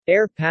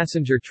Air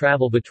passenger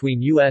travel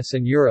between U.S.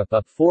 and Europe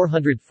up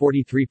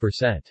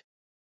 443%.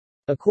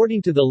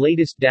 According to the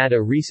latest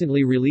data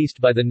recently released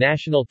by the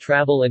National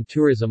Travel and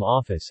Tourism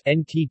Office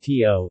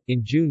 (NTTO),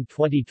 in June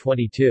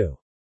 2022.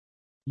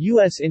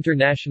 U.S.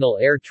 international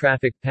air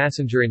traffic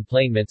passenger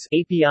enplanements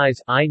APIs,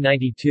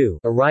 I-92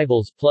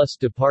 arrivals plus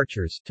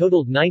departures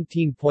totaled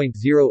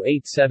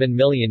 19.087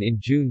 million in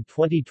June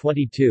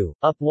 2022,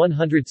 up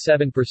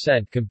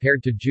 107%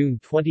 compared to June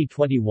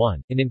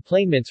 2021, and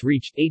enplanements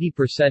reached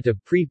 80%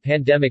 of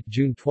pre-pandemic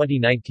June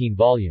 2019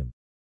 volume.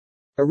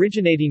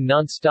 Originating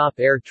non-stop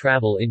air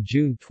travel in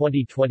June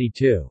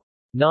 2022.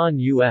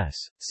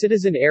 Non-U.S.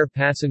 citizen air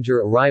passenger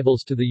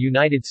arrivals to the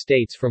United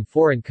States from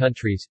foreign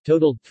countries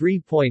totaled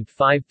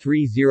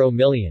 3.530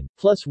 million,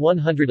 plus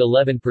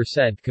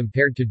 111%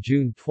 compared to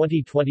June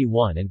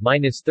 2021 and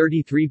minus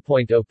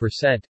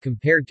 33.0%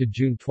 compared to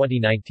June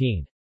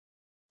 2019.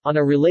 On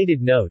a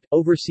related note,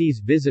 overseas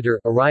visitor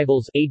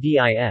arrivals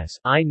ADIS,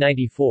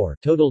 I-94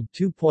 totaled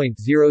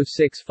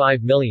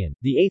 2.065 million,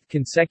 the eighth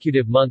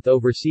consecutive month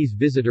overseas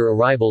visitor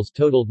arrivals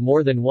totaled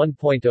more than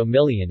 1.0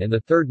 million and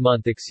the third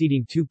month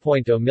exceeding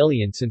 2.0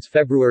 million since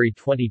February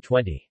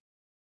 2020.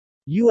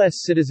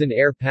 U.S. citizen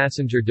air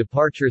passenger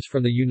departures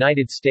from the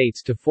United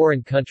States to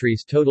foreign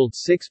countries totaled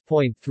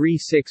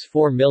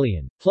 6.364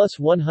 million, plus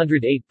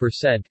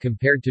 108%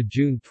 compared to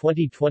June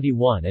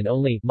 2021 and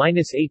only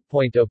minus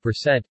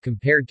 8.0%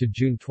 compared to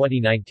June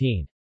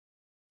 2019.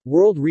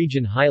 World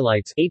region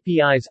highlights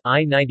APIs,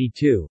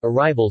 I-92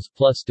 arrivals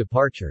plus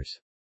departures.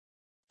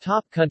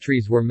 Top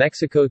countries were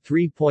Mexico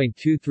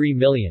 3.23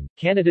 million,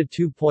 Canada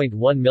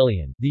 2.1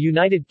 million, the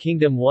United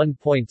Kingdom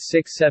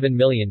 1.67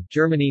 million,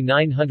 Germany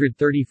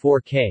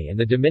 934k and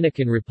the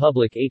Dominican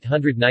Republic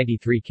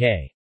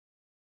 893k.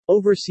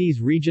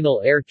 Overseas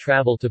regional air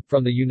travel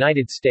from the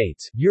United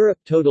States, Europe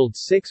totaled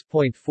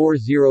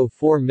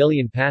 6.404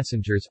 million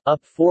passengers,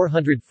 up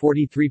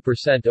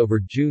 443%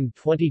 over June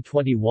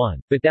 2021,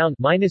 but down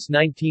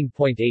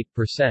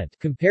 -19.8%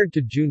 compared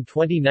to June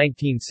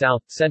 2019.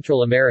 South,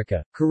 Central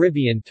America,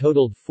 Caribbean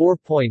totaled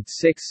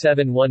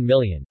 4.671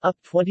 million, up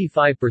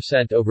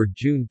 25% over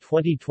June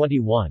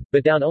 2021,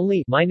 but down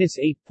only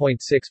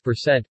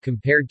 -8.6%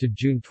 compared to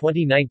June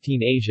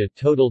 2019. Asia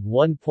totaled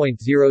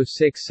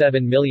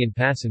 1.067 million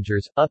passengers,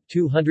 up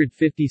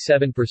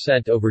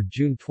 257% over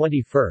June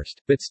 21,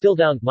 but still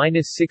down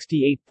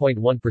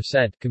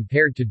 -68.1%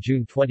 compared to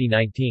June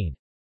 2019.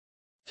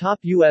 Top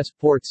U.S.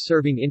 ports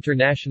serving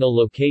international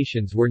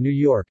locations were New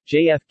York,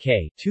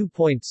 JFK,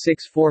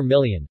 2.64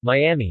 million,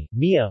 Miami,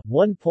 MIA,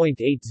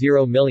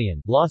 1.80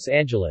 million, Los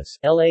Angeles,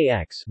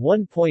 LAX,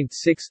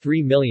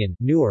 1.63 million,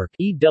 Newark,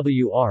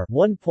 EWR,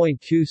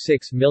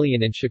 1.26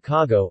 million and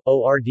Chicago,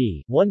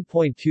 ORD,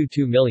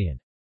 1.22 million.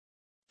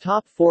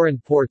 Top foreign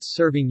ports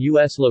serving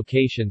U.S.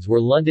 locations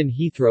were London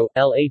Heathrow,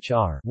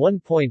 LHR,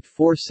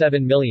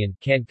 1.47 million,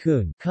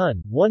 Cancun,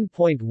 CUN,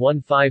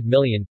 1.15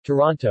 million,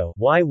 Toronto,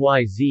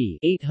 YYZ,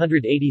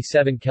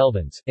 887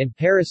 kelvins, and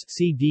Paris,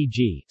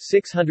 CDG,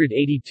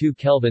 682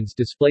 kelvins,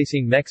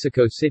 displacing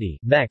Mexico City,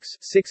 MEX,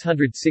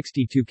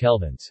 662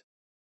 kelvins.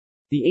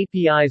 The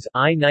APIs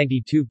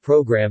I-92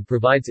 program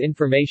provides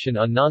information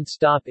on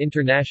non-stop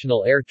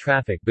international air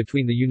traffic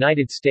between the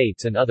United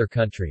States and other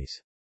countries.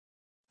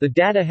 The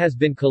data has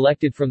been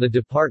collected from the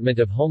Department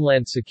of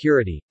Homeland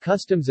Security,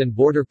 Customs and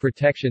Border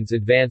Protection's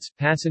Advanced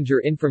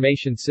Passenger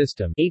Information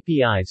System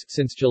 (APIS)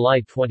 since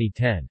July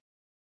 2010.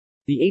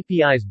 The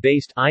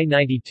APIS-based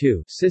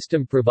I-92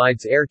 system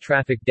provides air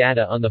traffic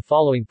data on the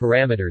following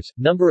parameters: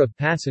 number of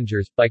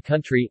passengers, by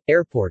country,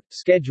 airport,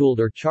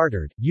 scheduled or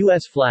chartered,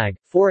 U.S. flag,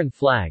 foreign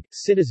flag,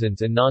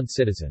 citizens and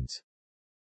non-citizens.